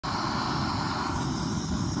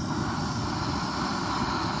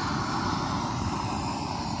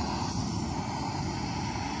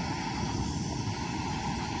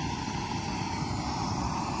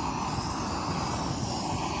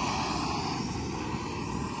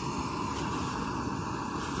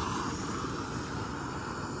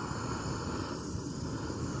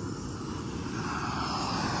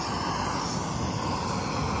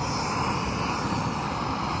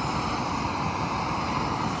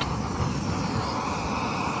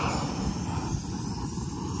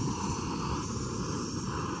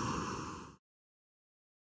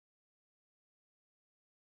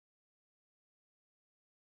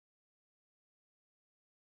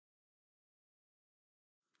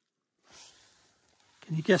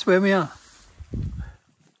Can you guess where we are?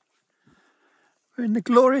 We're in the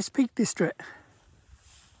glorious Peak District.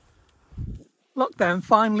 Lockdown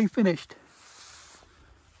finally finished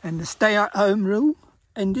and the stay-at-home rule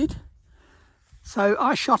ended. So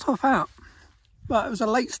I shot off out. But it was a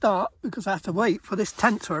late start because I had to wait for this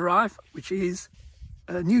tent to arrive, which is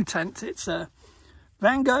a new tent. It's a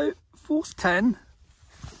Van Gogh Force 10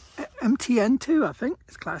 MTN2, I think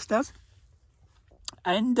it's classed as.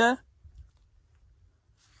 And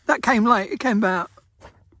that came late. It came about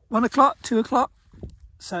 1 o'clock, 2 o'clock.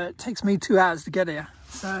 So it takes me 2 hours to get here.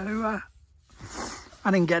 So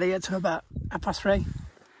I didn't get here till about 3:30. And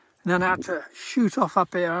then I had to shoot off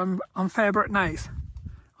up here on Fairbrook Naze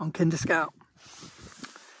on Kinder Scout.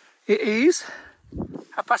 It is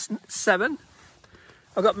 7:30.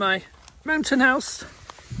 I've got my Mountain House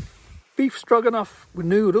beef stroganoff with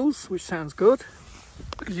noodles, which sounds good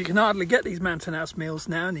because you can hardly get these Mountain House meals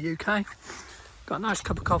now in the UK. Got a nice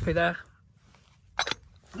cup of coffee there.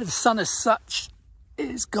 The sun as such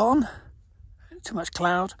is gone. Too much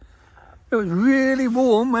cloud. It was really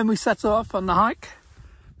warm when we set off on the hike,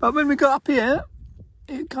 but when we got up here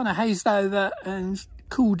it kind of hazed over and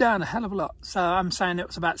cooled down a hell of a lot. So I'm saying it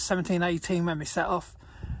was about 17, 18 when we set off,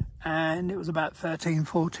 and it was about 13,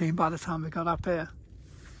 14 by the time we got up here.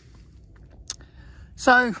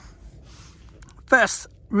 So first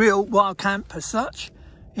real wild camp as such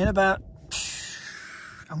in about,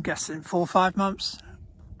 I'm guessing 4 or 5 months.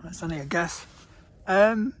 That's only a guess.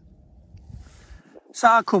 So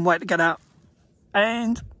I couldn't wait to get out.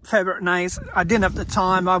 And Fairbrook Naze, I didn't have the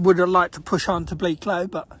time. I would have liked to push on to Bleaklow,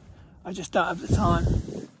 but I just don't have the time.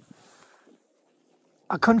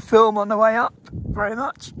 I couldn't film on the way up very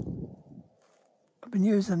much. I've been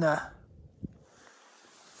using a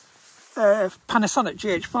Panasonic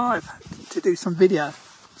GH5 to do some video,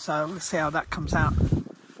 so we'll see how that comes out.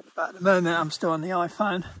 But at the moment I'm still on the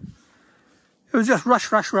iPhone. It was just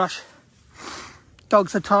rush, rush, rush.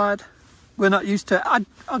 Dogs are tired. We're not used to it.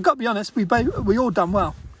 I've got to be honest, we all done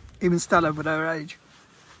well, even Stella with her age.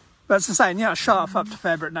 But as I say, yeah, I shot off up to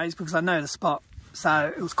Fairbrook Naze because I know the spot.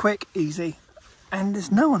 So it was quick, easy, and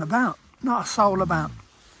there's no one about, not a soul about.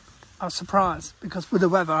 I was surprised because with the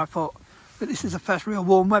weather I thought that this is the first real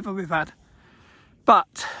warm weather we've had.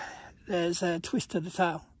 But there's a twist to the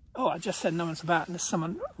tail. Oh, I just said no one's about and there's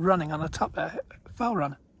someone running on the top there, fell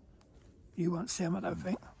runner. You won't see him, I don't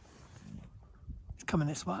think. He's coming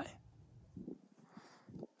this way.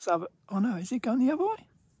 So, oh no, is he going the other way?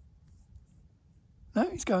 No,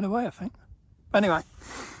 he's going away, I think. Anyway,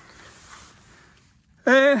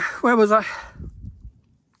 where was I?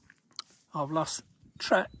 I've lost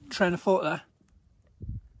train of thought there.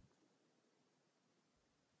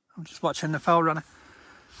 I'm just watching the fell runner.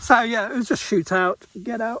 So yeah, it was just shoot out,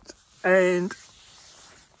 get out, and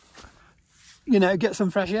you know, get some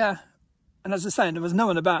fresh air. And as I was saying, there was no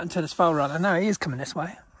one about until this fell runner. Now he is coming this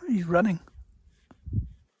way. He's running.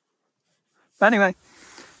 But anyway,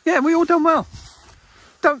 yeah, we all done well.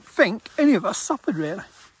 Don't think any of us suffered really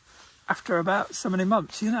after about so many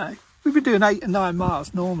months, you know. We've been doing 8 and 9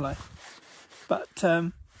 miles normally. But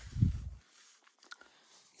yeah,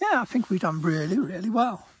 I think we've done really, really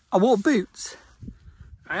well. I wore boots.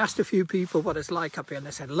 I asked a few people what it's like up here and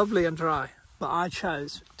they said lovely and dry. But I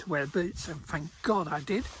chose to wear boots and thank God I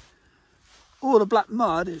did. All the black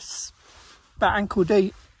mud is about ankle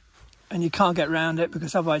deep and you can't get around it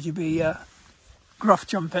because otherwise you'd be gruff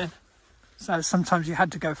jumping. So sometimes you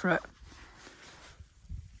had to go for it.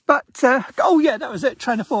 But, oh yeah, that was it,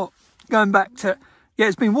 train of thought. Going back to, yeah,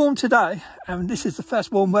 it's been warm today and this is the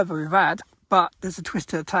first warm weather we've had, but there's a twist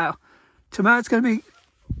to the tail. Tomorrow it's going to be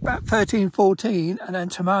about 13, 14 and then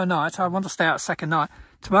tomorrow night, I want to stay out a second night.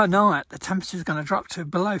 Tomorrow night the temperature is going to drop to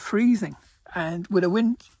below freezing and with a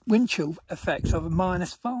wind chill effect of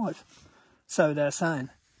 -5. So they're saying.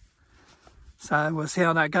 So we'll see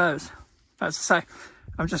how that goes. As I say,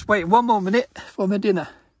 I'm just waiting 1 more minute for my dinner.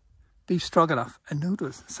 Beef stroganoff and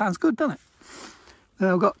noodles. Sounds good, doesn't it? Then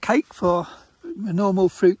I've got cake for my normal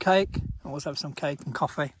fruit cake. I always have some cake and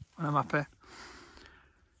coffee when I'm up here.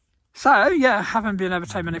 So, yeah, I haven't been able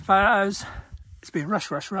to take many photos. It's been rush,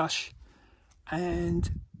 rush, rush.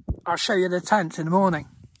 And I'll show you the tent in the morning.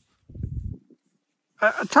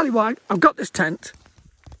 I'll tell you why. I've got this tent.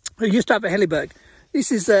 I used to have a Helleberg.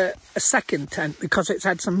 This is a second tent because it's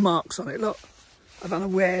had some marks on it. Look, I don't know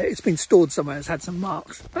where. It's been stored somewhere. It's had some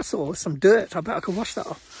marks. That's all. Some dirt. I bet I could wash that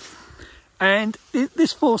off. And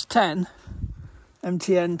this Force 10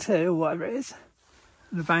 MTN2 or whatever it is,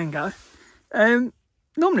 the Van Gogh,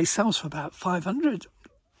 normally sells for about 500.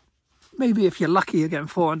 Maybe if you're lucky, you're getting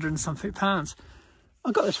 400 and something pounds.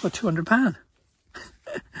 I got this for £200.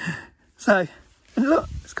 So, and And look,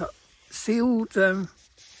 it's got sealed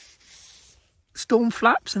storm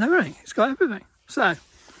flaps and everything. It's got everything. So,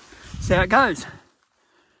 see how it goes.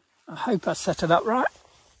 I hope I set it up right.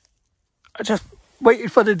 I just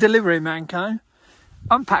waited for the delivery man came,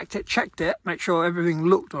 unpacked it, checked it, make sure everything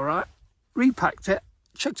looked all right, repacked it,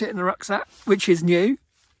 chucked it in the rucksack, which is new.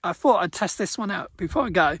 I thought I'd test this one out before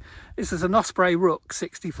I go. This is an Osprey Rook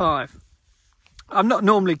 65. I'm not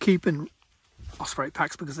normally keeping Osprey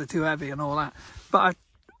packs because they're too heavy and all that, but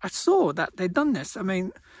I saw that they'd done this. I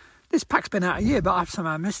mean, this pack's been out a year, but I've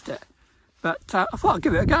somehow missed it. But I thought I'd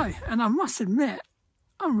give it a go, and I must admit,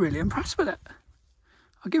 I'm really impressed with it.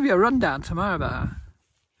 I'll give you a rundown tomorrow about it.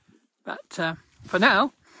 But for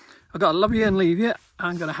now, I've got to love you and leave you.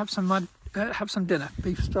 I'm going to have some dinner.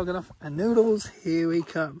 Beef stroganoff and noodles. Here we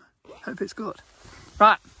come. Hope it's good.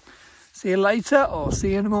 Right. See you later or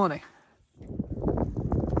see you in the morning.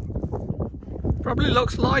 Probably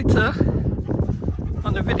looks lighter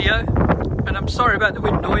on the video. And I'm sorry about the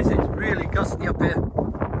wind noise. It's really gusty up here.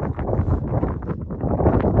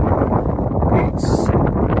 It's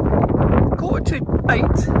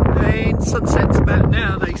 7:45 and sunset's about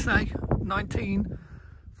now, they say.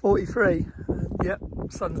 19:43. Yep,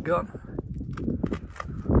 sun's gone.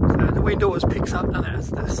 So the wind always picks up, doesn't it, as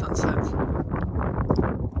the sun sets.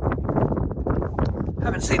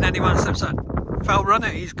 Haven't seen anyone since that fell runner,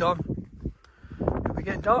 he's gone. It'll be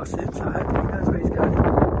getting dark soon, so I hope he knows where he's going.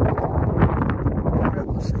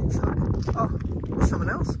 Rebel seen something. Oh, there's someone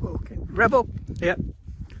else walking. Rebel, yep.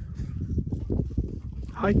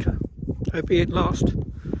 Hiker. Hope he ain't lost.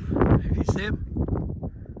 If you see him.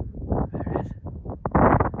 There he is.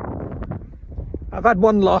 I've had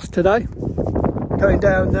one lost today. Going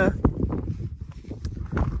down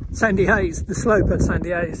Sandy Hayes, the slope at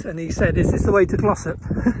Sandy Hayes, and he said, "Is this the way to Glossop?"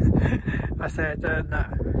 I said, "No."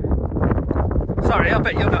 Sorry, I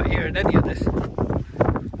bet you're not hearing any of this.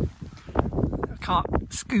 I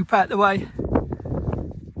can't scoop out the way.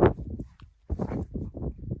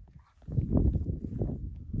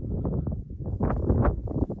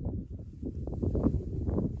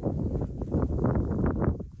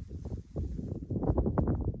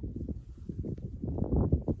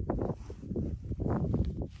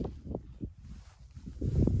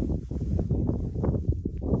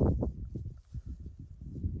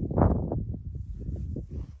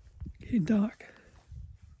 Getting dark,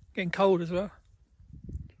 getting cold as well.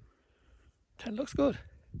 Tent looks good.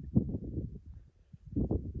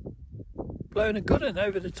 Blowing a good one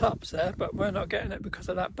over the tops there, but we're not getting it because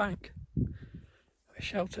of that bank. The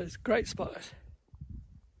shelter's great spot.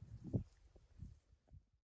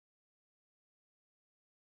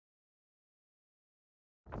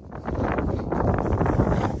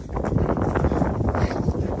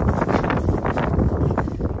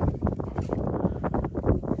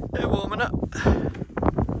 They're warming up.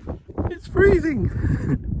 It's freezing.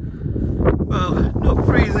 Well, not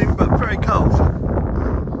freezing, but very cold.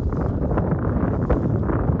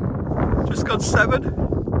 Just gone 7.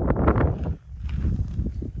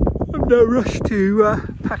 I'm no rush to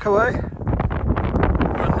pack away.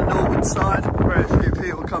 We're on the northern side. Very few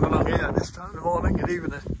people come along here at this time in the morning, and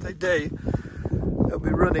even if they do, they'll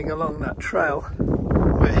be running along that trail.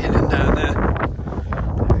 We're heading down there.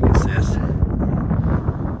 You can see us.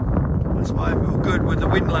 That's why we were good with the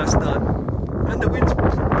wind last night. And the wind's,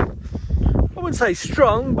 I wouldn't say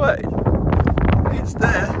strong, but it's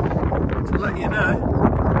there to let you know.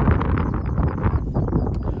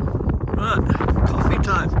 Right, coffee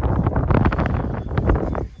time.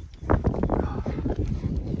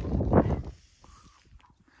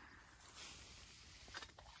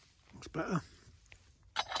 Looks better.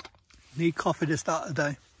 Need coffee to start the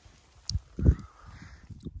day.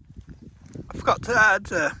 I forgot to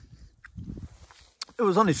add, it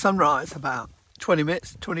was only sunrise about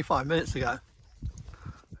 25 minutes ago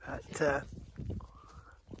at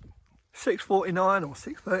 6:49 or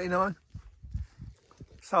 6:39.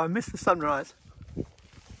 So I missed the sunrise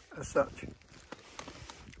as such.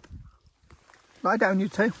 Lie down, you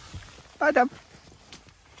two. Lie down.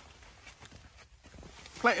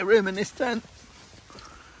 Plenty of room in this tent.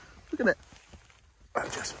 Look at it.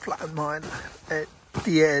 I've just flattened mine,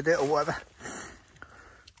 de-aired it or whatever.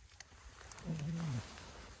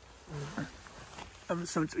 Having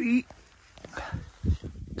something to eat.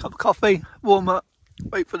 Cup of coffee, warm up,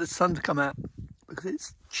 wait for the sun to come out because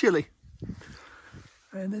it's chilly.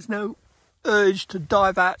 And there's no urge to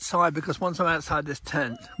dive outside because once I'm outside this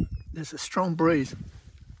tent, there's a strong breeze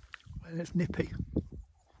and it's nippy.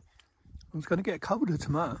 It's going to get colder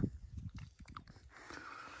tomorrow.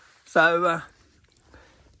 So,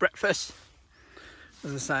 breakfast,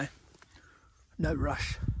 as I say, no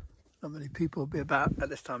rush. Not many people will be about at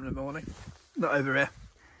this time in the morning. Not over here.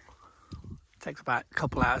 It takes about a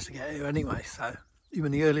couple of hours to get here anyway, so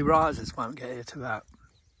even the early risers won't get here till about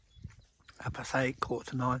 8:30,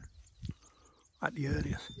 8:45 at the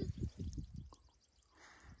earliest.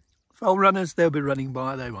 Old runners, they'll be running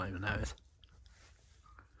by, they won't even know it.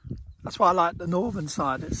 That's why I like the northern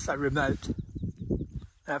side, it's so remote.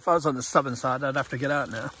 Now if I was on the southern side, I'd have to get out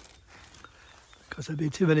now, because there'd be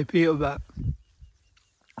too many people back.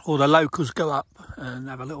 All the locals go up and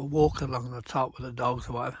have a little walk along the top with the dogs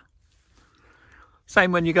or whatever.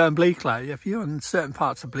 Same when you go in Bleaklow. If you're in certain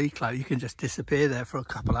parts of Bleaklow, you can just disappear there for a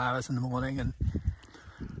couple of hours in the morning and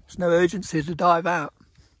there's no urgency to dive out.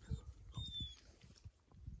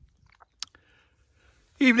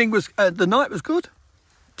 Evening was, the night was good.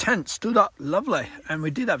 Tent stood up lovely, and we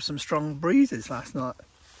did have some strong breezes last night.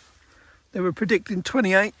 They were predicting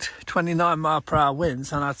 28, 29 mile per hour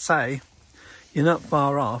winds, and I'd say you're not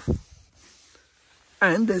far off.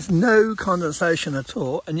 And there's no condensation at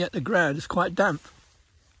all, and yet the ground is quite damp.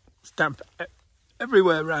 It's damp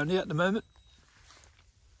everywhere around here at the moment.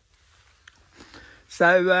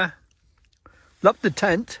 So, love the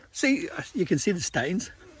tent. See, you can see the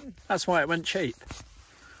stains. That's why it went cheap.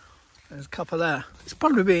 There's a couple there. It's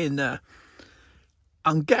probably been,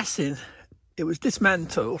 I'm guessing it was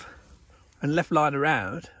dismantled and left lying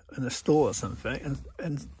around in a store or something,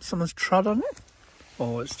 and someone's trod on it.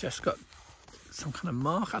 Or it's just got some kind of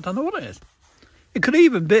mark. I don't know what it is. It could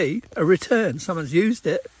even be a return. Someone's used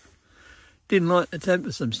it, didn't like the tent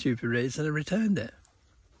for some stupid reason and returned it.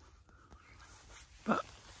 But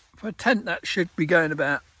for a tent that should be going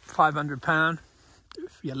about £500.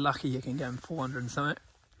 If you're lucky, you can get them 400 and something.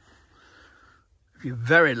 If you're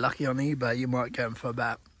very lucky on eBay, you might get them for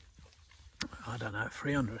about, I don't know,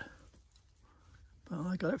 300. But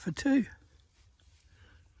I got it for 2.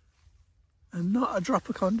 And not a drop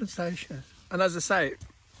of condensation. And as I say,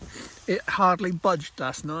 it hardly budged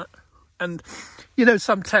last night. And you know,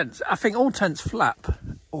 some tents, I think all tents flap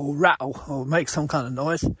or rattle or make some kind of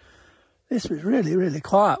noise. This was really, really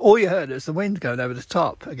quiet. All you heard is the wind going over the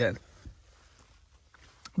top again.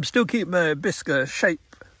 I'm still keeping my Abisco shape,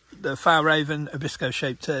 the Fairhaven Abisco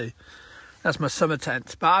shape too. That's my summer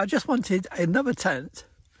tent. But I just wanted another tent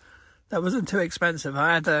that wasn't too expensive.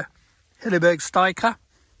 I had a Hilleberg Steiker,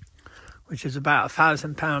 which is about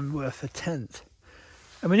 £1,000 worth of tent.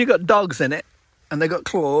 And when you've got dogs in it, and they got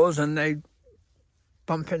claws, and they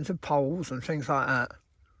bump into poles and things like that,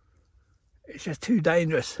 it's just too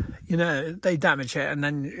dangerous. You know, they damage it, and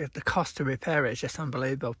then the cost to repair it is just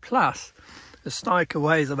unbelievable. Plus, the Steiker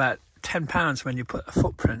weighs about £10 when you put a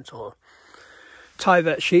footprint or tie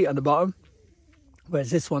that sheet on the bottom,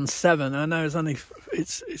 whereas this one's 7. I know it's only,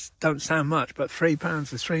 it's don't sound much, but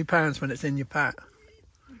 £3 is £3 when it's in your pack.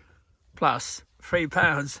 Plus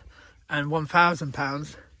 £3 and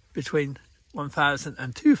 £1,000 between 1,000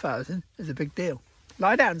 and 2,000 is a big deal.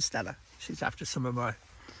 Lie down, Stella. She's after some of my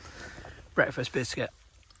breakfast biscuit.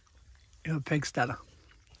 You're a pig, Stella.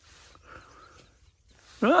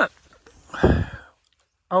 Right.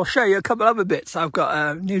 I'll show you a couple other bits. I've got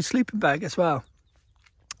a new sleeping bag as well.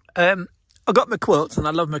 I've got my quilts, and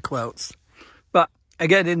I love my quilts. But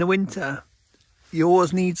again, in the winter, you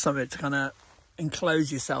always need something to kind of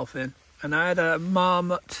enclose yourself in. And I had a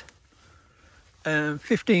Marmot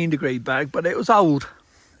 15-degree bag, but it was old.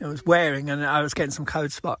 It was wearing, and I was getting some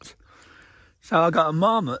cold spots. So I got a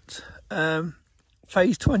Marmot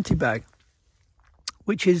Phase 20 bag,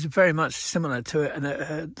 which is very much similar to it. And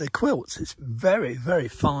the quilts, it's very, very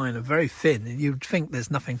fine and very thin, and you'd think there's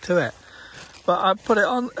nothing to it. But I put it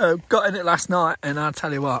on, got in it last night, and I'll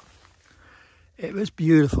tell you what, it was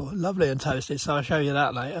beautiful, lovely and toasted. So I'll show you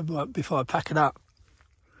that later before I pack it up.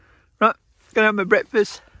 Right, gonna have my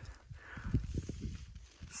breakfast.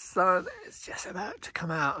 So it's just about to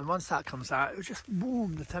come out, and once that comes out, it'll just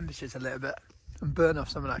warm the temperatures a little bit and burn off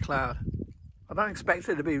some of that cloud. I don't expect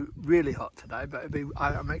it to be really hot today, but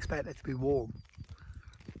I'm expecting it to be warm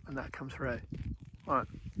when that comes through. Right,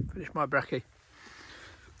 finish my brekkie.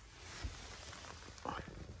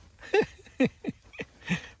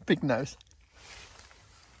 Big nose.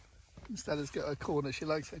 Stella's got her corner. She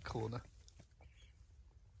likes her corner.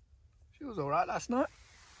 She was all right last night.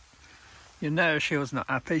 You know, she was not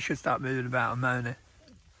happy. She'll start moving about and moaning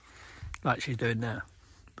like she's doing now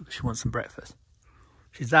because she wants some breakfast.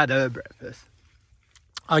 She's had her breakfast.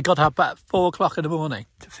 I got up at 4 o'clock in the morning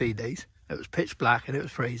to feed these. It was pitch black and it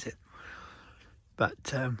was freezing.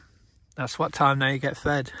 But that's what time now you get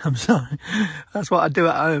fed. I'm sorry. That's what I do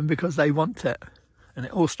at home because they want it. And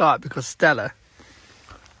it all started because Stella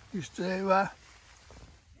used to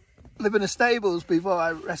live in the stables before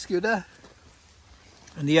I rescued her.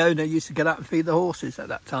 And the owner used to get out and feed the horses at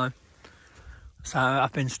that time. So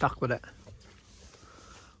I've been stuck with it.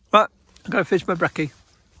 Right, I'm going to fish my brekkie.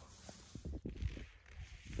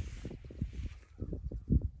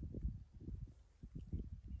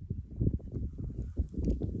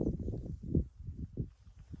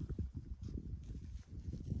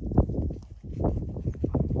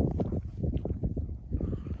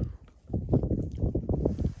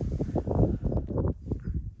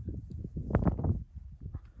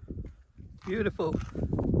 Beautiful.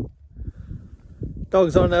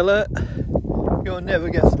 Dogs on alert. You'll never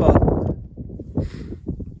get spot.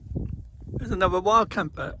 There's another wild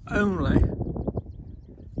camper only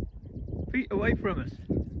feet away from us.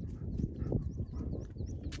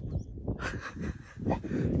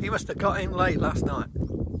 He must have got in late last night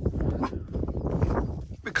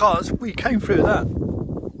because we came through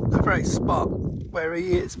the very spot where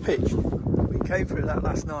he is pitched. We came through that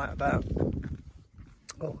last night about,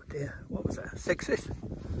 oh dear, what was that, 6ish?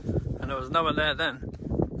 And there was no one there then.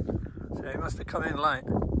 So he must have come in late.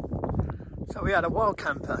 So we had a wild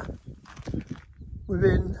camper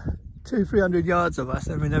within 200-300 yards of us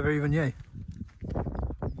and we never even knew.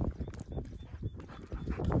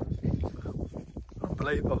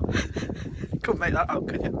 Unbelievable. Couldn't make that up,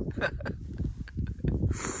 could you?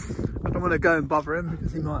 I don't want to go and bother him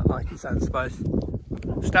because he might like his own space.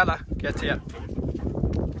 Stella, get here.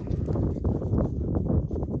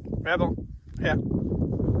 Rebel, yeah.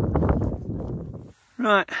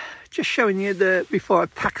 Right, just showing you before I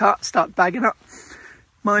pack up, start bagging up,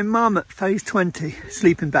 my Marmot Phase 20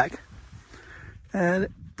 sleeping bag. Brand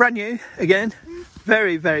new again,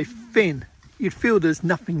 very, very thin. You'd feel there's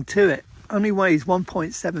nothing to it. Only weighs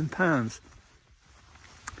 1.7 pounds.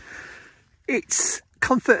 Its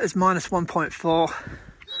comfort is -1.4.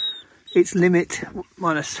 Its limit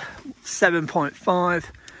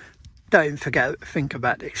 -7.5. Don't think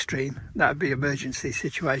about the extreme. That would be emergency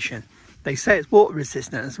situation. They say it's water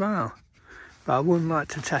resistant as well, but I wouldn't like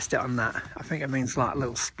to test it on that. I think it means like a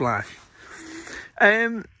little splash.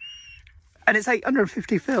 And it's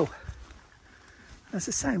 850 fill. That's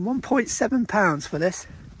the same, 1.7 pounds for this.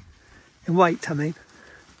 In weight, I mean.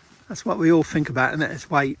 That's what we all think about, isn't it?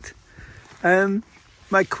 It's weight.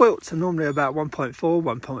 My quilts are normally about 1.4,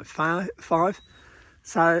 1.5.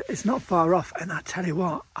 So it's not far off. And I tell you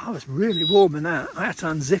what, I was really warm in that. I had to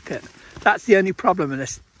unzip it. That's the only problem in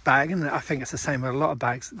this bag, and I think it's the same with a lot of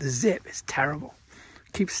bags. The zip is terrible.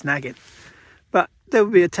 Keeps snagging. But there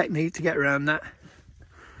will be a technique to get around that.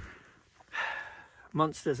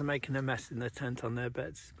 Monsters are making a mess in their tent on their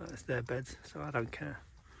beds, but it's their beds, so I don't care.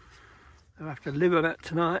 They'll have to live on it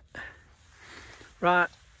tonight. Right,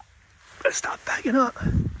 let's start bagging up.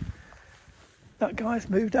 That guy's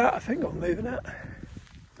moved out, I think I'm moving out.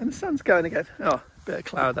 And the sun's going again. Oh, bit of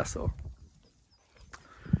cloud, that's all.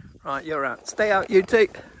 Right, you're out. Stay out, you two.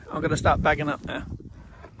 I'm going to start bagging up now.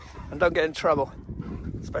 And don't get in trouble,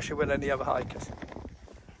 especially with any other hikers.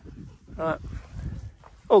 Right,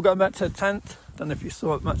 all going back to the tent. Don't know if you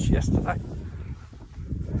saw it much yesterday.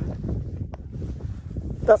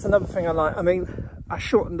 That's another thing I like. I mean, I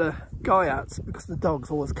shortened the guy outs because the dogs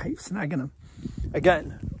always keep snagging them.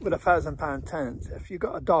 Again, with a £1,000 tent, if you've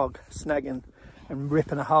got a dog snagging and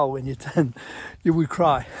ripping a hole in your tent, you would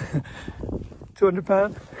cry.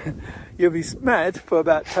 £200, you'll be mad for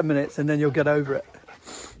about 10 minutes and then you'll get over it.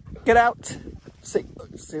 Get out. See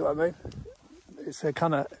what I mean? It's a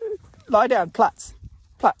kind of, lie down, plats.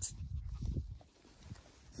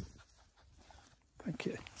 Thank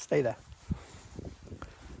you, stay there.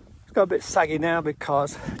 It's got a bit saggy now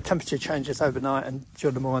because temperature changes overnight and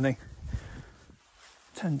during the morning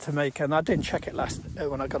tend to make, and I didn't check it last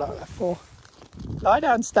when I got out at 4. Lie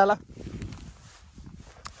down, Stella.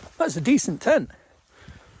 That's a decent tent.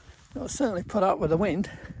 It was certainly put up with the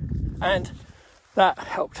wind, and that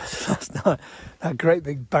helped us last night. That great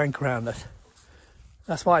big bank around us.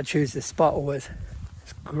 That's why I choose this spot always.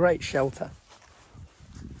 It's great shelter.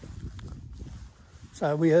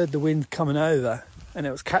 So we heard the wind coming over and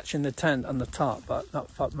it was catching the tent on the top, but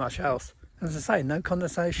not much else. And as I say, no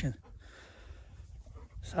condensation.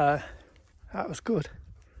 So that was good.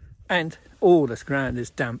 And all this ground is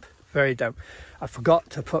damp, very damp. I forgot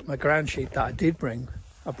to put my ground sheet that I did bring.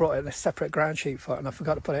 I brought in a separate ground sheet for it and I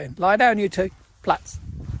forgot to put it in. Lie down, you two. Plats.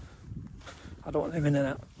 I don't want them in and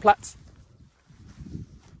out. Plats.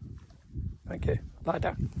 Thank you. Lie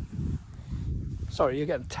down. Sorry, you're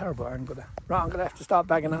getting a terrible angle there. Right, I'm going to have to start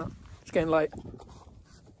bagging up. It's getting late.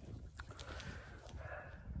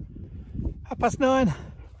 9:30.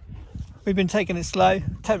 We've been taking it slow.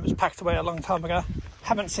 Tent was packed away a long time ago.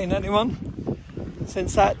 Haven't seen anyone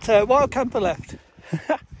since that wild camper left.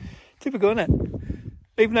 Typical, isn't it?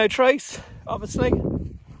 leave no trace, obviously.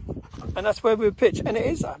 And that's where we pitch. And it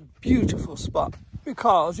is a beautiful spot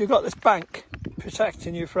because you've got this bank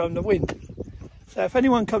protecting you from the wind. So if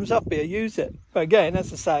anyone comes up here, use it. But again,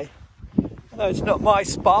 as I say, I know it's not my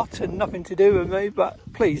spot and nothing to do with me, but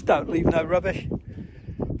please don't leave no rubbish,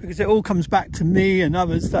 because it all comes back to me and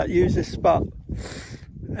others that use this spot.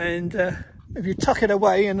 And if you tuck it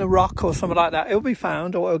away in a rock or something like that, it'll be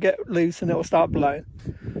found, or it'll get loose and it'll start blowing.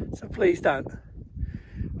 So please don't.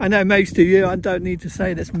 I know most of you, I don't need to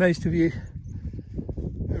say this, most of you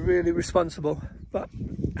are really responsible, but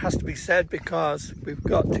it has to be said because we've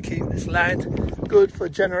got to keep this land good for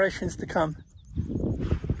generations to come.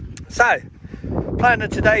 So, plan of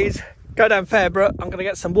today is go down Fairbrook. I'm going to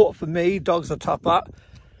get some water for me, dogs will top up.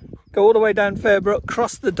 Go all the way down Fairbrook,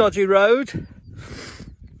 cross the dodgy road,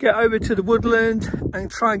 get over to the woodland and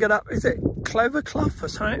try and get up, is it Oyster Clough or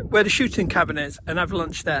something? Where the shooting cabin is, and have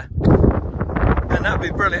lunch there. And that'd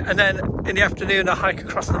be brilliant. And then in the afternoon I hike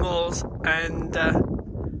across the moors and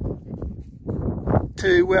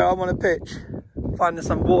to where I want to pitch, finding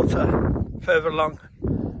some water further along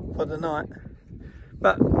for the night.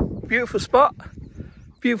 But beautiful spot,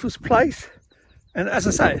 beautiful place. And as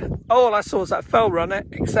I say, all I saw was that fell runner,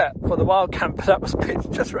 except for the wild camper that was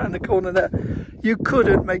pitched just around the corner there. You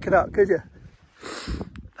couldn't make it up, could you?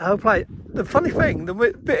 The whole place. The funny thing, the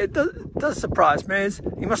bit it does surprise me is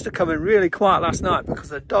he must have come in really quiet last night, because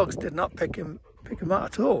the dogs did not pick him up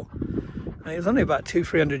at all. And he was only about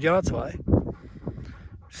 200-300 yards away.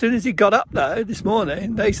 As soon as he got up though this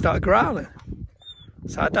morning, they started growling.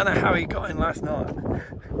 So I don't know how he got in last night.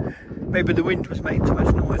 Maybe the wind was making too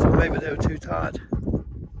much noise, or maybe they were too tired.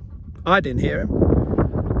 I didn't hear him.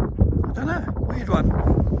 I don't know, weird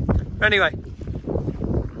one. Anyway,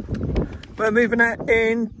 we're moving out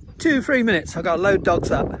in 2-3 minutes. I've got to load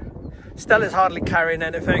dogs up. Stella's hardly carrying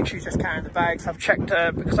anything, she's just carrying the bags. I've checked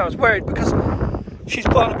her because I was worried, because she's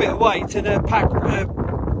put on a bit of weight and her pack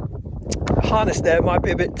harness there might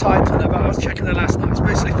be a bit tight on her, but I was checking her last night,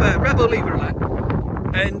 especially for Rebel, leave her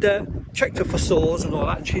alone. And checked her for sores and all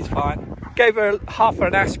that, and she's fine. Gave her half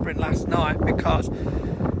an aspirin last night because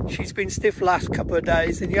she's been stiff last couple of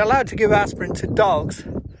days, and you're allowed to give aspirin to dogs.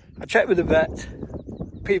 I checked with the vet.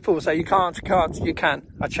 People say you can't, you can.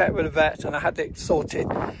 I checked with the vet and I had it sorted.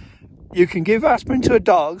 You can give aspirin to a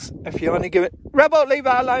dogs if you only give it, Rebel, leave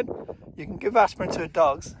her alone. You can give aspirin to a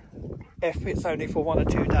dogs if it's only for 1 or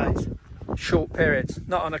 2 days, short periods,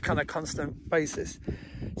 not on a kind of constant basis.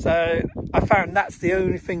 So I found that's the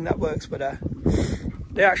only thing that works with her.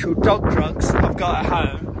 The actual dog drugs I've got at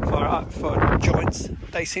home for joints,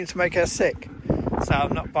 they seem to make her sick. So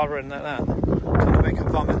I'm not bothering at that. Going to make her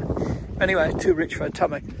vomit. Anyway, too rich for her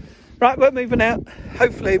tummy. Right, we're moving out.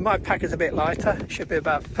 Hopefully my pack is a bit lighter. Should be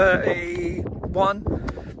about 31,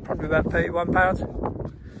 probably about 31 pounds.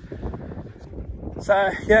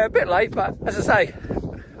 So yeah, a bit late, but as I say,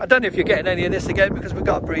 I don't know if you're getting any of this again because we've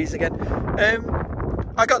got a breeze again.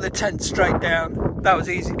 I got the tent straight down. That was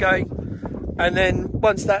easy going. And then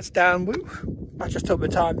once that's down, I just took my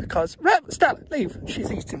time because Stella, leave.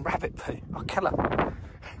 She's eating rabbit poo. I'll kill her.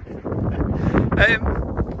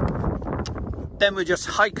 Then we just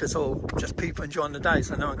hikers all, just people enjoying the day,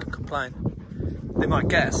 so no one can complain. They might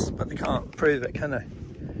guess, but they can't prove it, can they?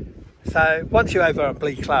 So once you're over on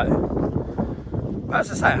Bleak Low, as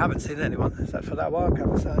I say, I haven't seen anyone except for that wild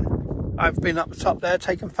camper. So I've been up the top there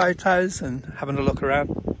taking photos and having a look around.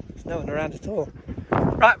 There's no one around at all.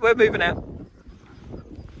 Right, we're moving out.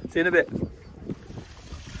 See you in a bit.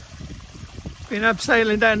 Been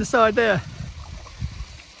abseiling down the side there.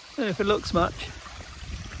 Don't know if it looks much.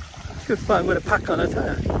 Good fun with a pack on it,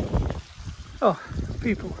 eh? Oh,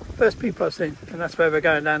 people. First people I've seen. And that's where we're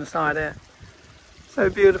going, down the side here. So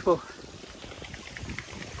beautiful.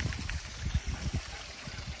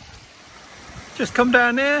 Just come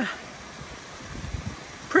down there.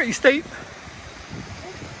 Pretty steep.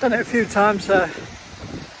 Done it a few times, so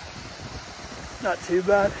not too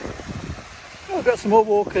bad. Oh, we've got some more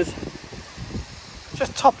walkers.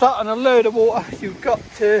 Just topped out on a load of water. You've got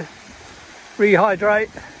to rehydrate.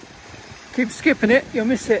 Keep skipping it, you'll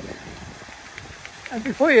miss it. And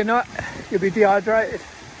before you know it, you'll be dehydrated.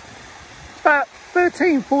 It's about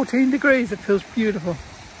 13, 14 degrees. It feels beautiful.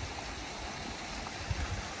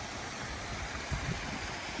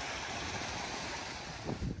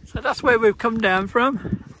 So that's where we've come down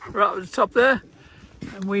from, right at the top there.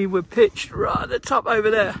 And we were pitched right at the top over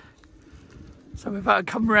there. So we've had to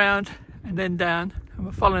come round and then down. And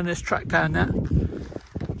we're following this track down now.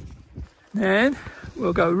 Then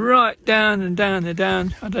we'll go right down and down and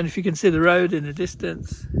down. I don't know if you can see the road in the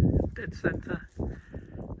distance. Dead centre.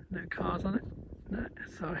 No cars on it. No,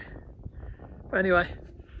 sorry. But anyway,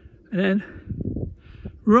 And then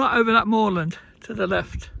right over that moorland to the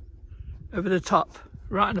left, over the top,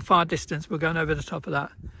 right in the far distance, we're going over the top of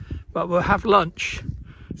that. But we'll have lunch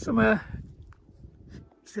somewhere.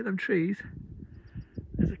 See them trees?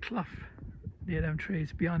 There's a clough near them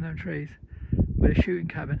trees, behind them trees, with a shooting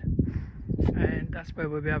cabin. And that's where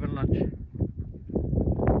we'll be having lunch.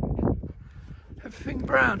 Everything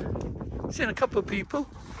brown. Seen a couple of people,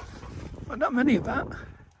 but not many about.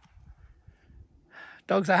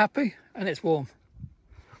 Dogs are happy and it's warm.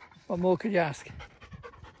 What more could you ask?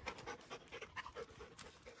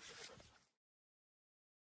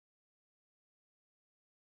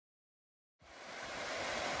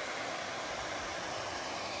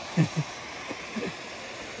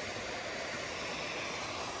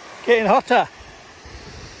 Getting hotter.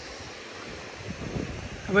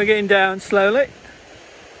 And we're getting down slowly.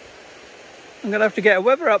 I'm going to have to get a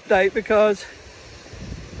weather update because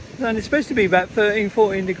it's only supposed to be about 13,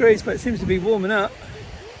 14 degrees, but it seems to be warming up.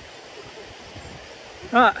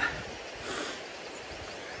 Right.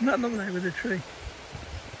 Not long there with the tree.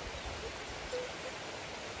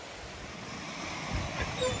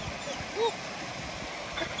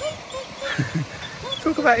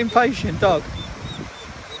 Talk about impatient dog.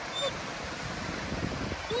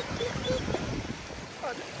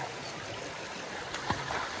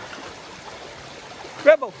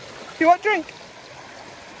 Rebel, do you want a drink?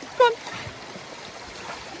 Come on.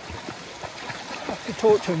 I have to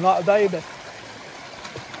talk to him like a baby.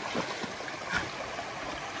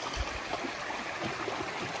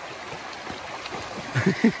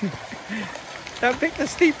 Don't pick the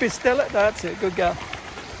steepest still. That's it, good girl.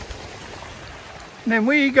 And then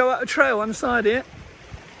we go up a trail on the side here,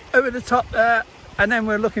 over the top there, and then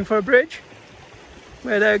we're looking for a bridge.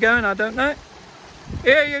 Where they're going, I don't know.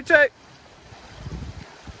 Here, you two.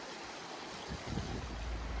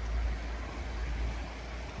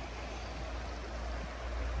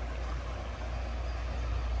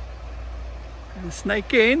 And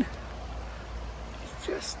snake in. It's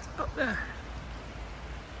just up there.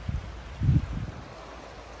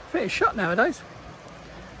 I think it's shut nowadays.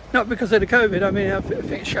 Not because of the COVID, I mean I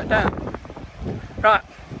think it's shut down. Right,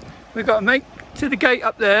 we've got to make to the gate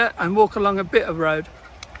up there and walk along a bit of road.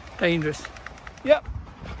 Dangerous. Yep,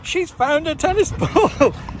 she's found a tennis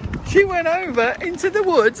ball. She went over into the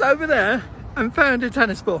woods over there and found a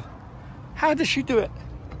tennis ball. How does she do it?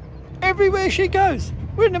 Everywhere she goes.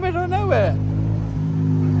 We're in the middle of nowhere.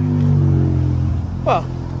 Well,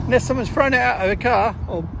 unless someone's thrown it out of a car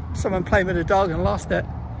or someone playing with a dog and lost it.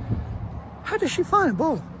 How does she find a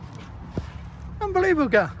ball? Unbelievable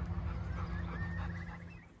girl.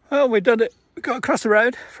 Well, we've done it. We've got across the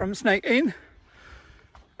road from Snake Inn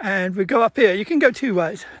and we go up here. You can go two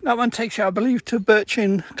ways. That one takes you, I believe, to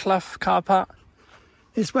Oyster Clough car park.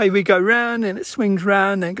 This way we go round and it swings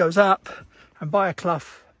round and goes up and by a clough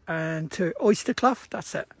and to Oyster Clough,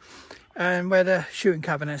 that's it. And where the shooting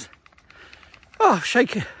cabin is. Oh,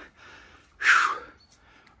 shaky.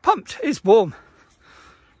 Pumped, it's warm.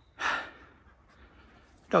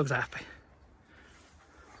 Dogs are happy.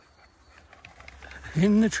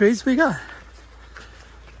 In the trees we go.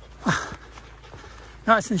 Oh,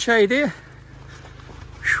 nice and shady here.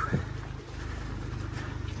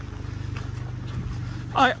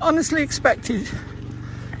 I honestly expected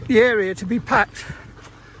the area to be packed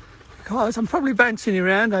because I'm probably bouncing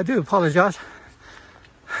around, I do apologise.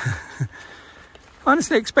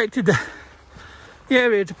 Honestly expected the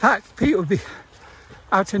area to pack, people would be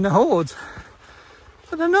out in the hordes,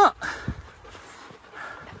 but they're not.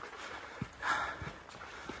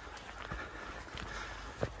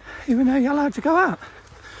 Even though you're allowed to go out.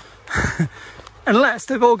 Unless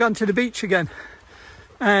they've all gone to the beach again.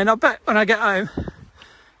 And I bet when I get home,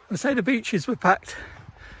 I'll say the beaches were packed.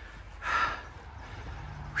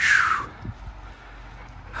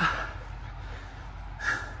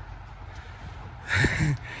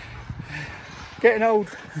 Getting old.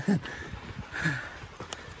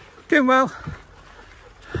 Doing well.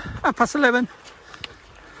 11:30.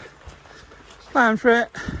 Plowing for it.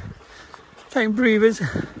 Taking breathers.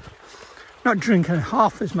 Not drinking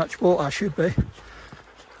half as much water I should be.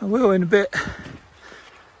 I will in a bit.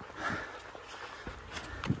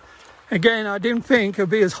 Again, I didn't think it would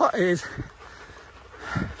be as hot as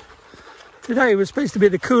today. Was supposed to be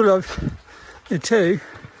the cooler of the two.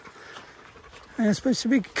 And it's supposed to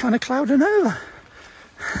be kind of clouding over.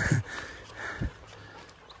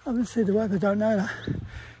 Obviously the weather don't know that.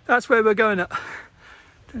 That's where we're going up.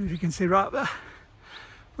 Don't know if you can see right up there.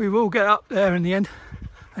 We will get up there in the end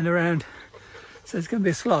and around. So it's going to be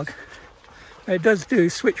a slog. It does do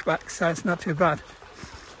switchbacks, so it's not too bad.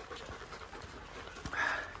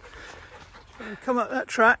 So we come up that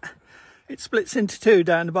track it splits into two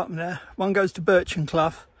down the bottom there. One goes to Derbyshire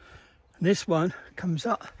Clough, and this one comes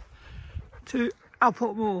up to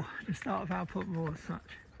Alport Moor, the start of Alport Moor as such.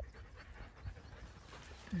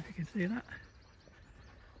 Don't know if you can see that.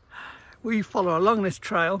 We follow along this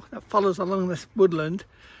trail that follows along this woodland,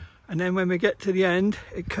 and then when we get to the end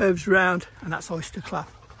it curves round, and that's Oyster Clough.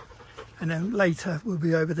 And then later we'll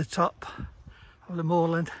be over the top of the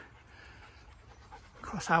moorland,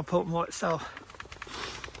 across Alport Moor itself.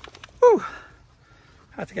 Woo!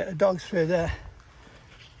 Had to get the dogs through there.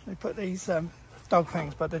 They put these dog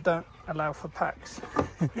things, but they don't allow for packs.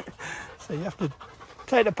 So you have to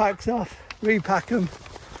take the packs off, repack them.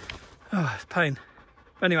 Oh, it's a pain.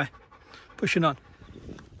 But anyway, pushing on.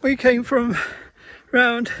 We came from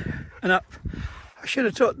round and up. I should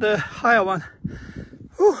have took the higher one.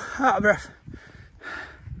 Ooh, out of breath.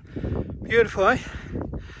 Beautiful, eh?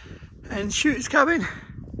 And shooter's cabin.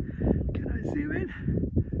 Can I zoom in?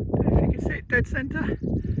 Don't know if you can see it dead centre,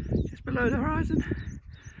 just below the horizon.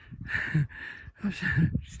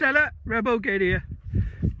 Stella, Rebel, get here.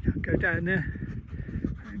 Can't go down there.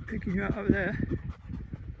 I'm picking you up over there.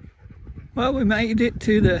 Well, we made it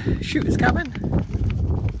to the shooter's cabin.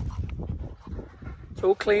 It's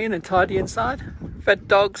all clean and tidy inside. Fed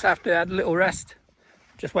dogs after they had a little rest.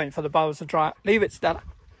 Just waiting for the bowls to dry. Leave it, Stella.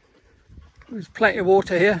 There's plenty of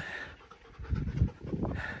water here.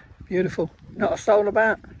 Beautiful. Not a soul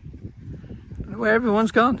about. I don't know where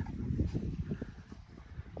everyone's gone.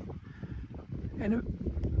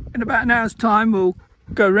 In about an hour's time we'll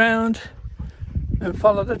go round and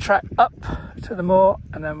follow the track up to the moor,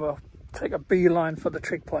 and then we'll take a beeline for the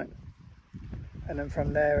trig point. And then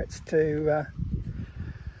from there it's to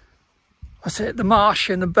the marsh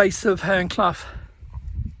in the base of Fairbrook Clough.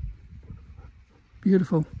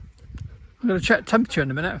 Beautiful. I'm going to check temperature in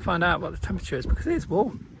a minute and find out what the temperature is, because it is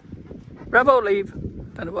warm. Rebel, leave.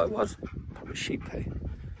 Don't know what it was. Probably sheep poo.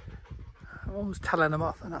 I'm always telling them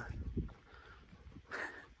off, and I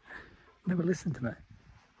never listen to me.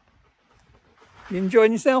 You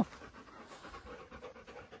enjoying yourself?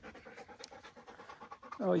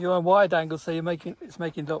 Oh, you're on wide angle, so it's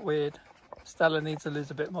making it look weird. Stella needs to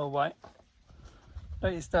lose a bit more weight.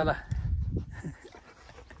 Don't you, Stella?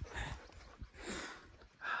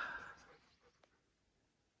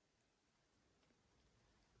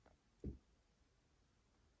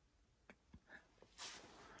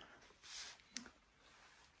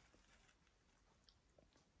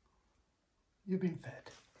 You've been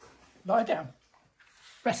fed. Lie down.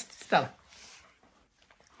 Rest, Stella.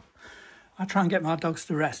 I try and get my dogs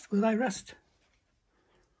to rest. Will they rest?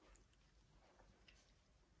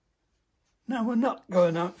 No, we're not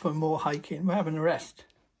going out for more hiking. We're having a rest.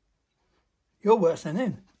 You're worse than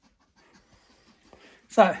him.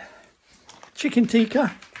 So, chicken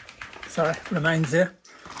tikka. Sorry, remains there.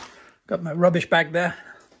 Got my rubbish bag there.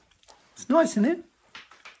 It's nice, isn't it?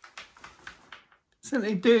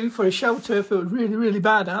 Certainly do for a shelter if it was really, really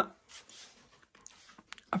bad out.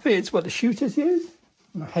 I think it's what the shooters use.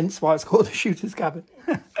 Hence why it's called the shooter's cabin.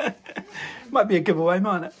 Might be a giveaway,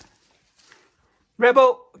 mightn't it?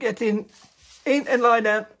 Rebel, get in. In and lie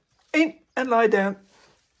down. In and lie down.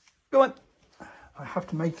 Go on. I have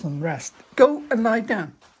to make them rest. Go and lie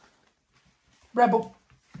down. Rebel.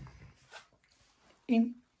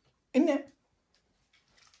 In there.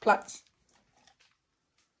 Plats.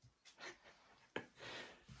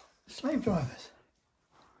 Slave drivers.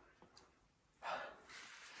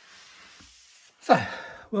 So,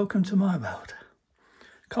 welcome to my world.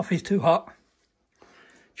 Coffee's too hot.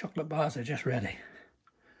 Chocolate bars are just ready.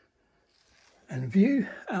 And view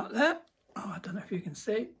out there. Oh, I don't know if you can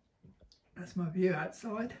see. That's my view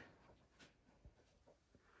outside.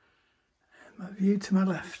 And my view to my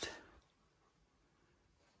left.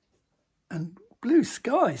 And blue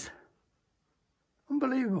skies.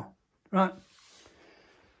 Unbelievable. Right.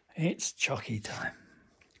 It's chocky time.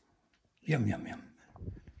 Yum, yum, yum.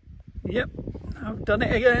 Yep, I've done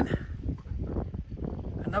it again.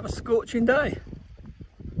 Another scorching day.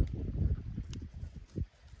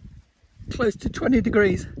 Close to 20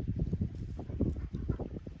 degrees.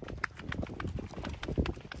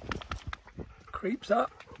 Creeps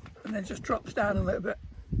up and then just drops down a little bit.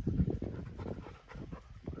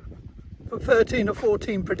 For 13 or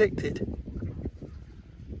 14 predicted.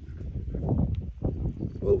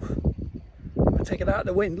 Oof. I take it out of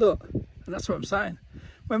the wind, look. And that's what I'm saying.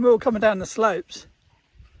 When we were coming down the slopes,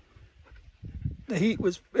 the heat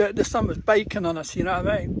was, the sun was baking on us, you know what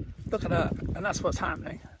I mean? Look at that. And that's what's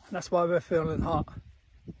happening. And that's why we're feeling hot.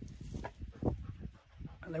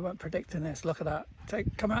 And they weren't predicting this. Look at that.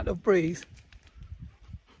 Come out the breeze.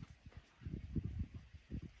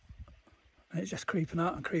 And it's just creeping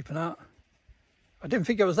out and creeping out. I didn't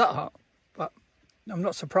think it was that hot, but I'm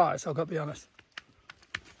not surprised, I've got to be honest.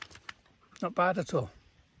 Not bad at all.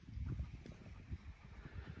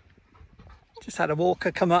 Just had a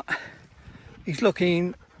walker come up. He's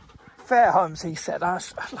looking fair homes, he said. I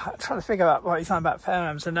was trying to figure out what he's talking about, fair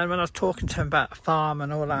homes. And then when I was talking to him about a farm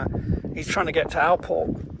and all that, he's trying to get to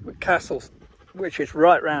Alport with Castles, which is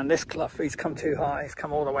right round this clough. He's come too high. He's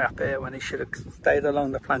come all the way up here when he should have stayed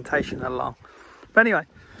along the plantation along. But anyway,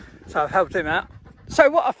 so I've helped him out. So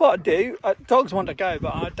what I thought I'd do, dogs want to go,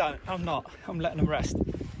 but I don't. I'm not. I'm letting them rest.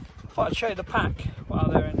 I thought I'd show you the pack while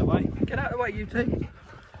they're in the way. Get out of the way, you two.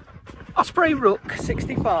 Osprey Rook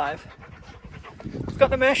 65. It's got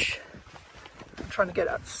the mesh. I'm trying to get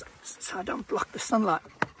out so I don't block the sunlight.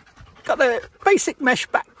 Got the basic mesh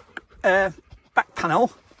back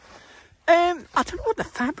panel. I don't know what the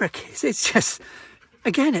fabric is. It's just,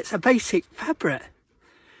 again, it's a basic fabric.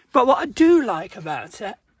 But what I do like about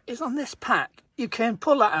it is on this pack, you can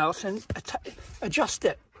pull that out and adjust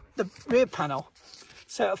it, the rear panel,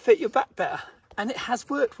 so it'll fit your back better. And it has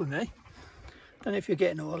worked with me. Don't know if you're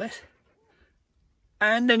getting all this.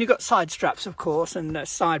 And then you've got side straps, of course, and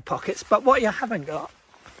side pockets. But what you haven't got,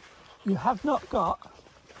 you have not got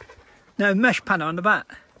no mesh panel on the back.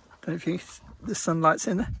 Don't know if the sunlight's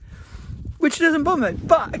in there. Which doesn't bother me.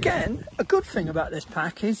 But again, a good thing about this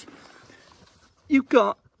pack is you've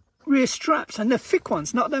got rear straps, and they're thick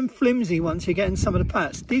ones, not them flimsy ones you get in some of the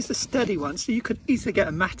packs. These are steady ones, so you could easily get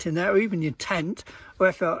a mat in there, or even your tent, or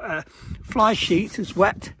if a fly sheet is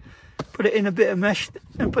wet, put it in a bit of mesh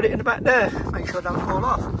and put it in the back there. Make sure it don't fall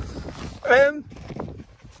off.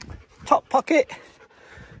 Top pocket,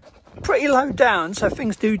 pretty low down, so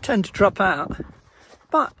things do tend to drop out.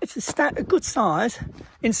 But it's a good size.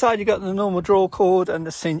 Inside you got the normal draw cord and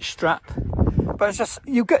the cinch strap. But it's just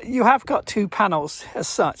you have got two panels as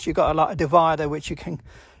such. You've got a divider which you can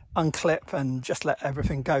unclip and just let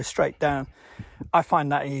everything go straight down. I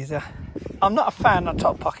find that easier. I'm not a fan of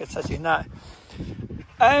top pockets, as you know.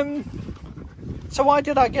 So why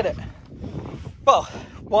did I get it? Well,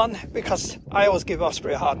 one, because I always give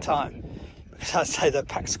Osprey a hard time because I say the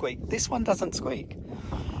pack squeak. This one doesn't squeak.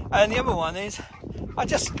 And the other one is I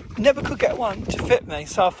just never could get one to fit me,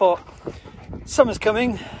 so I thought summer's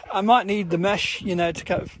coming, I might need the mesh, you know, to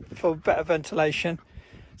go for better ventilation,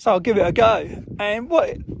 so I'll give it a go. And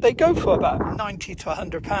what they go for about 90 to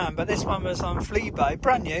 100 £, but this one was on Fleabay,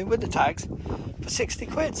 brand new with the tags, for 60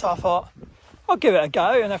 quid. So I thought I'll give it a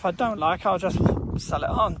go, and if I don't like it, I'll just sell it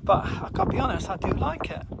on. But I've got to be honest, I do like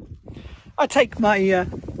it. I take my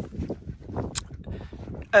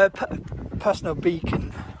personal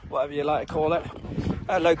beacon, whatever you like to call it,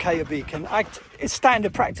 locator beacon. It's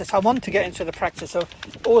standard practice. I want to get into the practice of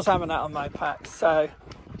always having that on my pack. So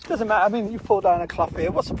it doesn't matter. I mean, you fall down a clough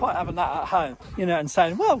here. What's the point of having that at home? You know, and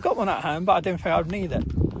saying, well, I've got one at home, but I didn't think I'd need it.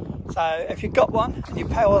 So if you've got one and you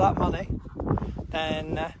pay all that money,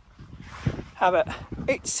 then have it.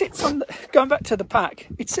 It sits on, going back to the pack,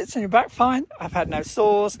 it sits on your back fine. I've had no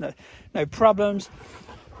sores, no problems.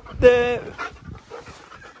 The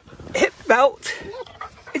hip belt,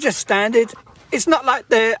 it's just standard. It's not like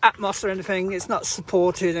the Atmos or anything. It's not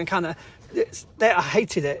supported and kind of, I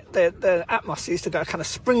hated it. The Atmos used to go kind of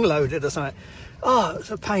spring-loaded or something. Oh,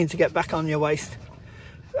 it's a pain to get back on your waist.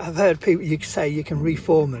 I've heard people say you can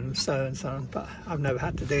reform them, so and so on, but I've never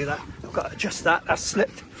had to do that. I've got to adjust that. That's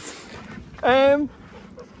slipped.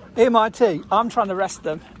 MIT, I'm trying to rest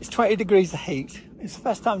them. It's 20 degrees of heat. It's the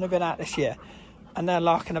first time they've been out this year, and they're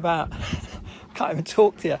larking about. Can't even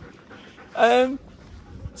talk to you.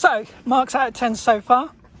 So, marks out of 10 so far.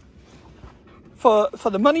 For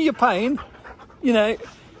the money you're paying, you know,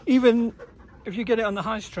 even if you get it on the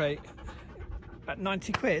high street at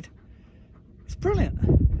 90 quid, it's brilliant.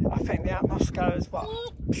 I think the Atmos goes, what,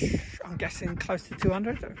 I'm guessing close to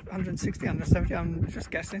 200, 160, 170, I'm just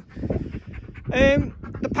guessing.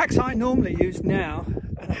 The packs I normally use now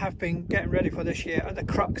and have been getting ready for this year are the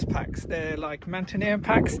Crux packs. They're like mountaineering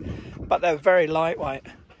packs, but they're very lightweight.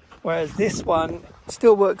 Whereas this one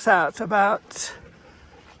still works out about,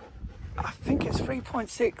 I think it's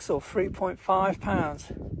 3.6 or 3.5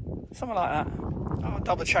 pounds, something like that. I'll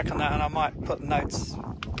double check on that, and I might put notes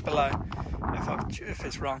below if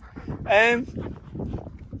it's wrong.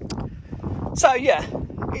 So yeah,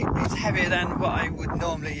 it's heavier than what I would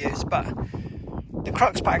normally use, but the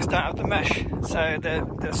Crux packs don't have the mesh, so they're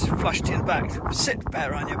flush to the back, sit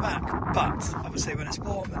better on your back. But obviously when it's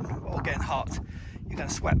warm or getting hot, you're going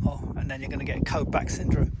to sweat more, and then you're going to get cold back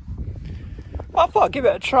syndrome. Well, I thought I'd give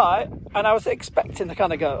it a try, and I was expecting to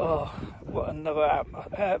kind of go, oh, what another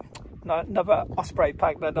Osprey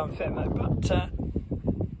pack that don't fit me, but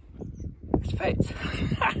just fits.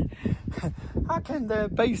 How can the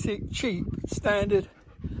basic, cheap, standard,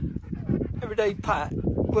 everyday pack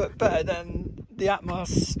work better than the Atmos,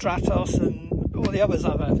 Stratos and all the others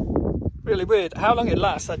I've had? Really weird. How long it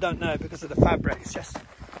lasts I don't know, because of the fabric. It's just,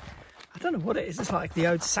 I don't know what it is. It's like the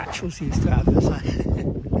old satchels you used to have. It's like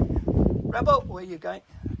Rebel, where are you going?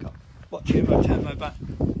 I can't watch you, I'll turn my back.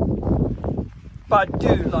 But I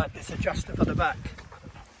do like this adjuster for the back.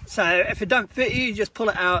 So if it don't fit you, you just pull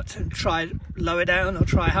it out and try lower down or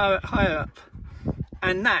try higher up.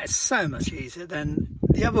 And that is so much easier than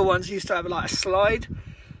the other ones. Used to have like a slide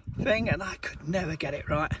thing and I could never get it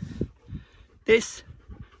right. This,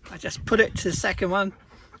 I just put it to the second one.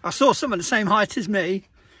 I saw someone the same height as me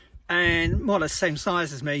and more or less the same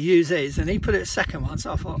size as me use his, and he put it the second one.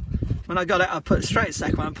 So I thought, when I got it, I put it straight to the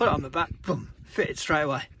second one and put it on the back, boom, fitted straight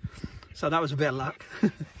away. So that was a bit of luck.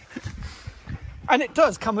 And it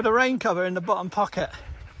does come with a rain cover in the bottom pocket.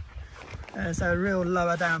 There's a real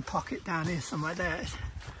lower down pocket down here somewhere there,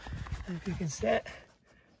 if you can see it.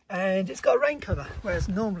 And it's got a rain cover, whereas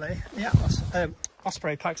normally the Atmos,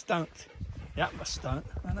 Osprey packs don't. The Atmos don't.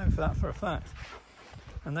 I know for that for a fact.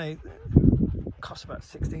 And they cost about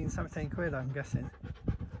 16, 17 quid, I'm guessing.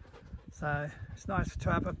 So it's nice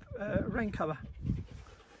to have a rain cover.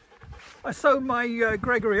 I sold my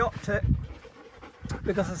Gregory Optic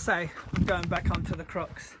because, I say, I'm going back onto the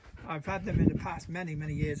Crux. I've had them in the past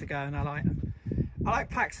many years ago and I like them. I like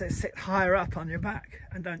packs that sit higher up on your back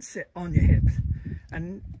and don't sit on your hips.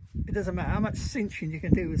 And it doesn't matter how much cinching you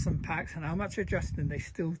can do with some packs and how much adjusting, they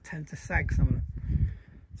still tend to sag, some of them.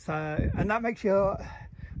 So, and that makes you,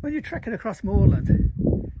 when you're trekking across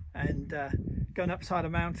moorland and going up side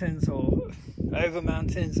of mountains or over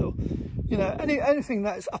mountains, or you know, anything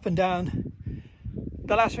that's up and down,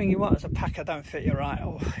 the last thing you want is a pack that don't fit you right,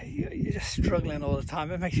 or you're just struggling all the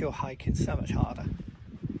time. It makes your hiking so much harder.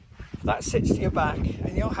 If that sits to your back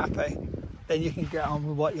and you're happy, then you can get on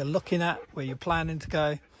with what you're looking at, where you're planning to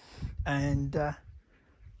go, and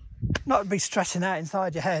not be stressing out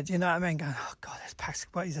inside your head, you know what I mean, going, oh god, this pack's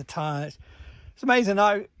weighs a ton. It's amazing.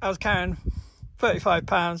 I was carrying 35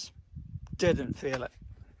 pounds, didn't feel it.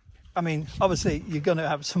 I mean, obviously you're going to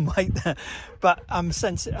have some weight there, but I'm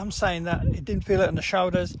saying that it didn't feel it on the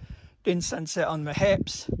shoulders, didn't sense it on my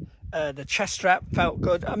hips. The chest strap felt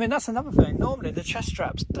good. I mean, that's another thing. Normally the chest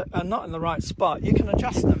straps are not in the right spot. You can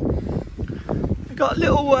adjust them. You've got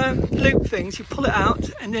little loop things, you pull it out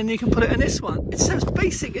and then you can put it in this one. It sounds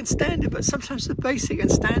basic and standard, but sometimes the basic and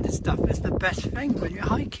standard stuff is the best thing when you're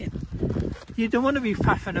hiking. You don't want to be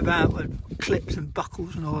faffing about with clips and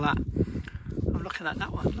buckles and all that. I'm looking at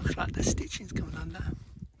that one, looks like the stitching's coming under.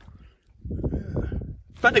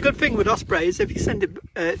 But the good thing with Osprey is if you send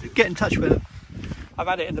it, get in touch with them. I've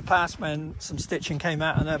had it in the past when some stitching came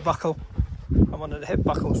out on a buckle, on one of the hip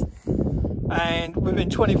buckles, and within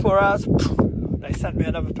 24 hours they sent me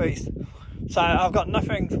another piece. So I've got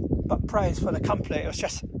nothing but praise for the company. It was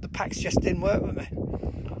just the packs just didn't work with me.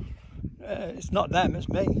 It's not them, it's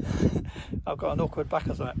me. I've got an awkward back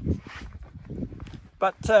as well.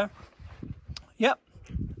 But yep,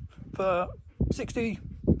 for 60,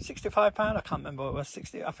 65 pound, I can't remember what it was,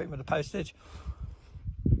 60, I think, with the postage.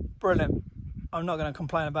 Brilliant. I'm not going to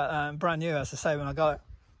complain about that. Brand new, as I say, when I got it.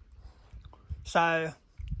 So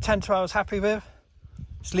tent I was happy with.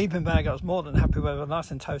 Sleeping bag I was more than happy with,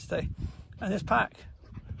 nice and toasty. And this pack.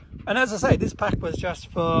 And as I say, this pack was just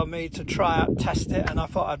for me to try out, test it, and I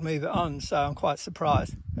thought I'd move it on, so I'm quite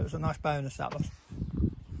surprised. It was a nice bonus, that was.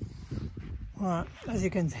 Alright, as you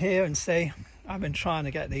can hear and see, I've been trying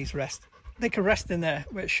to get these rest. They can rest in there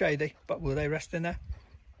where it's shady, but will they rest in there?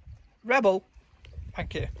 Rebel,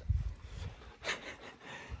 thank you.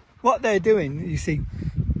 What they're doing, you see,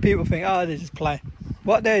 people think, oh, they're just playing.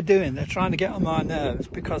 What they're doing, they're trying to get on my nerves,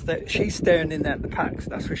 because she's staring in at the packs.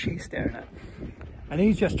 That's what she's staring at. And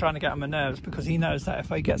he's just trying to get on my nerves, because he knows that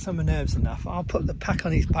if I get on my nerves enough, I'll put the pack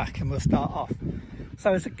on his back and we'll start off.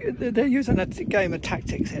 So they're using a game of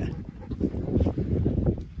tactics here.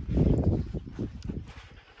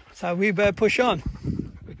 So we better push on,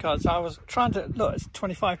 because I was trying to, look, it's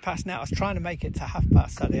 25 past now. I was trying to make it to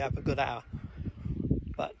 1/2 so they have a good hour.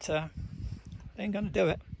 But they ain't going to do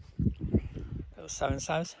it. Little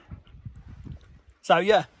so-and-sos. So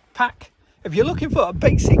yeah, pack. If you're looking for a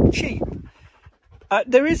basic cheap,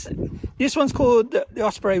 there is, this one's called the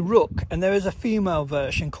Osprey Rook, and there is a female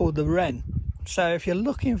version called the Wren. So if you're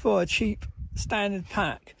looking for a cheap standard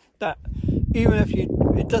pack that even if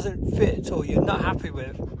it doesn't fit or you're not happy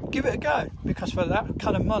with, give it a go, because for that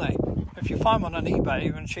kind of money, if you find one on eBay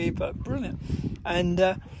even cheaper, brilliant. And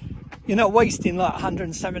you're not wasting like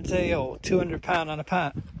 170 or 200 pound on a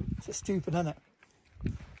pack. It's just stupid, isn't it?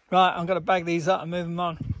 Right, I'm going to bag these up and move them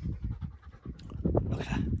on. Look at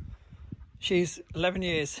her. She's 11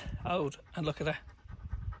 years old, and look at her.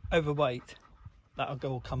 Overweight.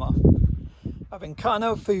 That'll all come off. I've been cutting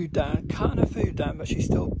her food down, but she's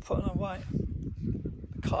still putting on weight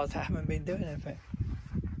because I haven't been doing anything.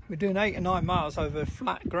 We're doing 8 or 9 miles over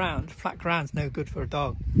flat ground. Flat ground's no good for a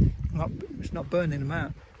dog. It's not burning them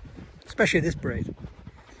out, especially this breed.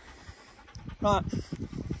 Right,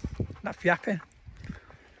 enough yapping.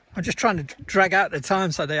 I'm just trying to drag out the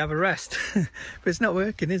time so they have a rest, but it's not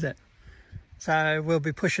working, is it? So we'll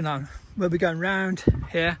be pushing on. We'll be going round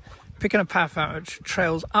here, picking a path out which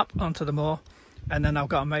trails up onto the moor, and then I've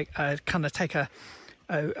got to make take a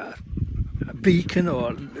beacon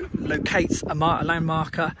or locates a land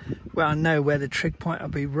marker where I know where the trig point will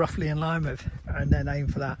be roughly in line with, and then aim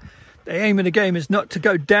for that. The aim of the game is not to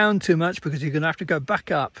go down too much because you're going to have to go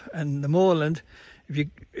back up, and the moorland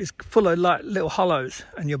it's full of like little hollows,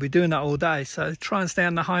 and you'll be doing that all day. So try and stay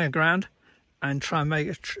on the higher ground and try and make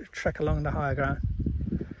a trek along the higher ground,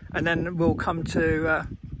 and then we'll come to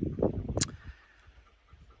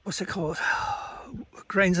what's it called,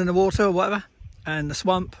 Grains in the Water or whatever, and the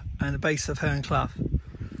swamp and the base of Oyster Clough,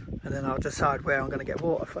 and then I'll decide where I'm going to get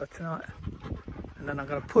water for tonight, and then I'm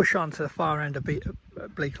going to push on to the far end of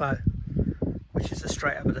Bleak Low, which is the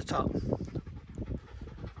straight over the top.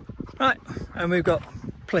 Right, and we've got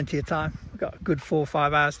plenty of time. We've got a good 4 or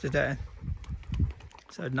 5 hours to do it.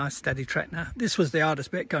 So nice steady trek now. This was the hardest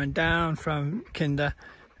bit, going down from Kinder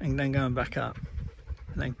and then going back up.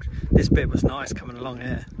 And then this bit was nice coming along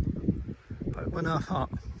here, but it went half hot.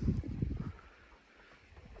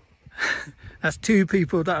 That's 2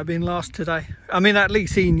 people that have been lost today. I mean, at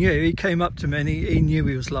least he knew. He came up to me and he knew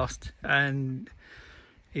he was lost, and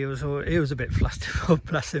he was a bit flustered.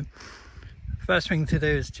 Bless him. First thing to do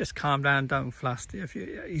is just calm down, don't fluster.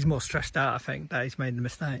 He's more stressed out, I think, that he's made a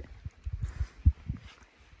mistake.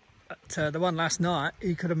 But the one last night,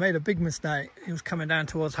 he could have made a big mistake. He was coming down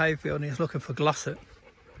towards Hayfield and he was looking for Glossop.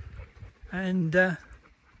 And if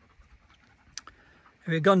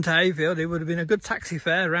he'd gone to Hayfield, it would have been a good taxi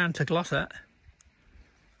fare round to Glossop,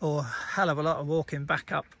 or a hell of a lot of walking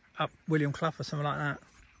back up William Clough or something like that.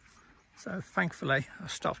 So thankfully, I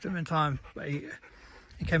stopped him in time, but he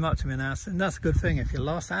came up to me and asked, and that's a good thing. If you're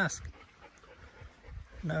lost, ask.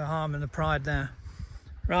 No harm in the pride there.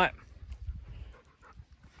 Right.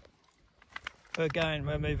 We're going,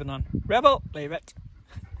 we're moving on. Rebel, leave it.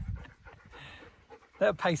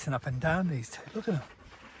 They're pacing up and down, these two. Look at them.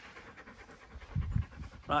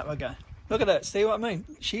 Right, we're going. Look at that, see what I mean?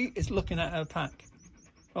 She is looking at her pack.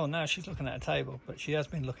 Well, now she's looking at a table, but she has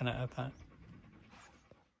been looking at her pack.